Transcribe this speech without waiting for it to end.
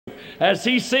as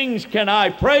he sings, Can I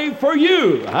Pray for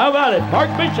You? How about it, Mark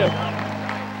Bishop?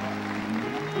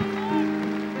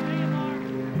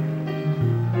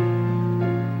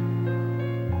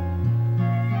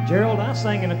 Gerald, I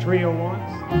sang in a trio once.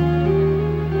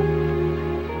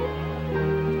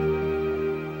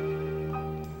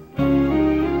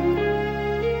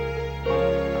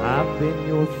 I've been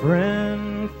your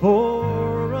friend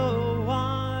for a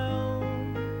while.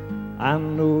 I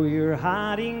know you're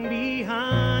hiding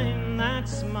behind that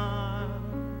smile,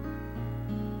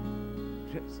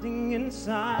 drifting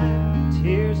inside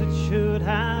tears that should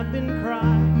have been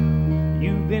cried.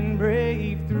 You've been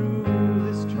brave through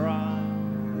this trial.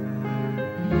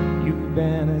 You've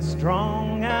been as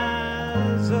strong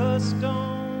as a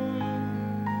stone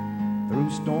through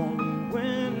stormy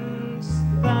winds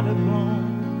that have blown.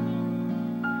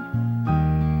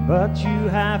 But you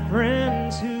have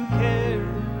friends who care,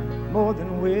 more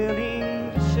than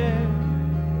willing to share.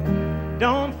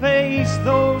 Don't face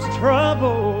those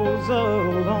troubles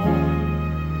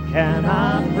alone. Can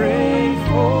I pray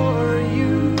for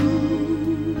you?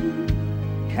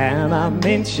 Can I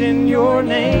mention your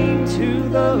name to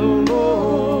the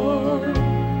Lord?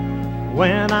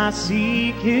 When I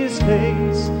seek his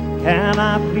face, can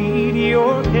I plead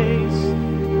your case?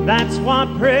 That's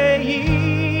what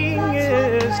praying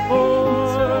is for.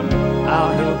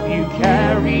 I'll help you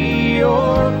carry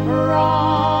your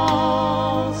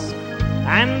cross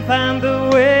and find the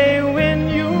way when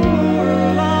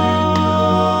you're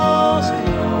lost.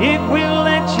 If we'll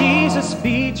let Jesus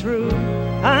be true,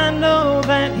 I know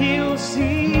that he'll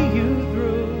see you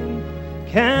through.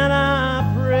 Can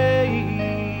I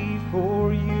pray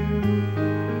for you?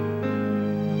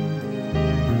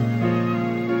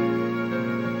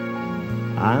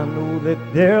 I know that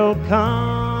there'll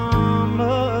come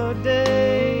a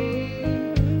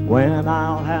day when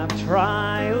I'll have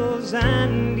trials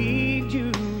and need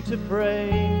you to pray.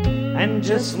 And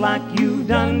just like you've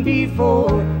done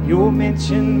before, you'll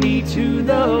mention me to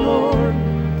the Lord.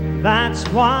 That's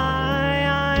why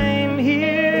I'm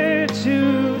here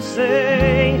to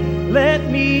say, let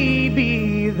me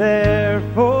be there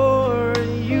for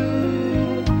you,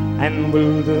 and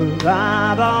we'll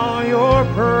divide all your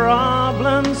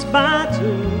problems by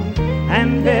two,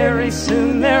 and very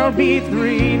soon there'll be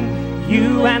three,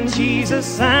 you and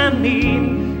Jesus and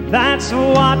me. That's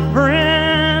what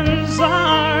friends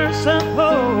are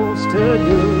supposed to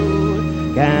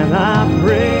do. Can I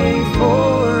pray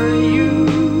for you?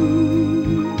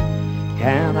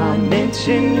 Can I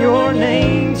mention your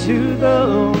name to the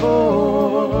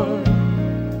Lord?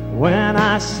 When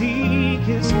I seek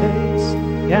his face,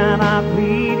 can I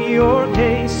plead your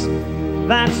case?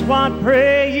 That's what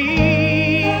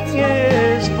praying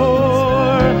is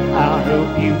for. I'll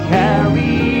help you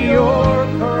carry your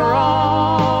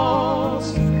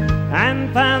cross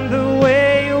and find the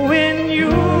way when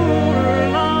you're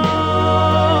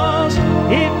lost.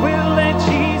 If we'll let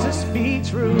Jesus be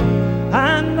true,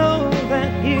 I know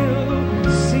that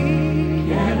he'll see.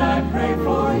 Can I pray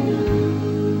for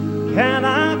you? Can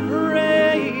I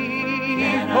pray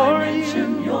for mention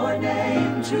you? your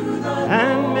name to the Lord?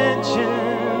 And mention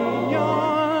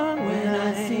your When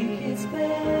I name. seek his face,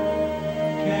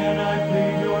 can I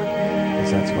plead your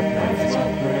case? That's what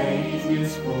praying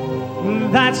is for.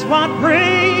 That's what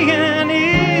praying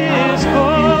is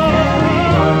for.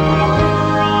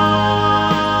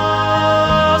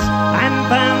 And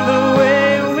find the way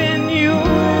when you're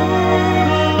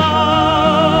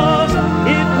lost.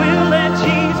 If we'll let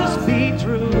Jesus be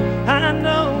true, I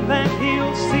know that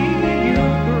he'll see you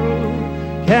through.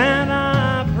 Can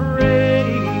I pray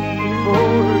for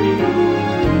you?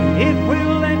 If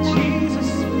we'll let Jesus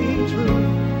be true,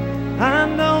 I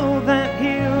know that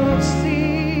he'll see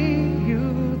you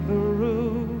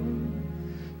through.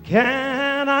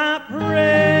 Can I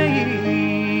pray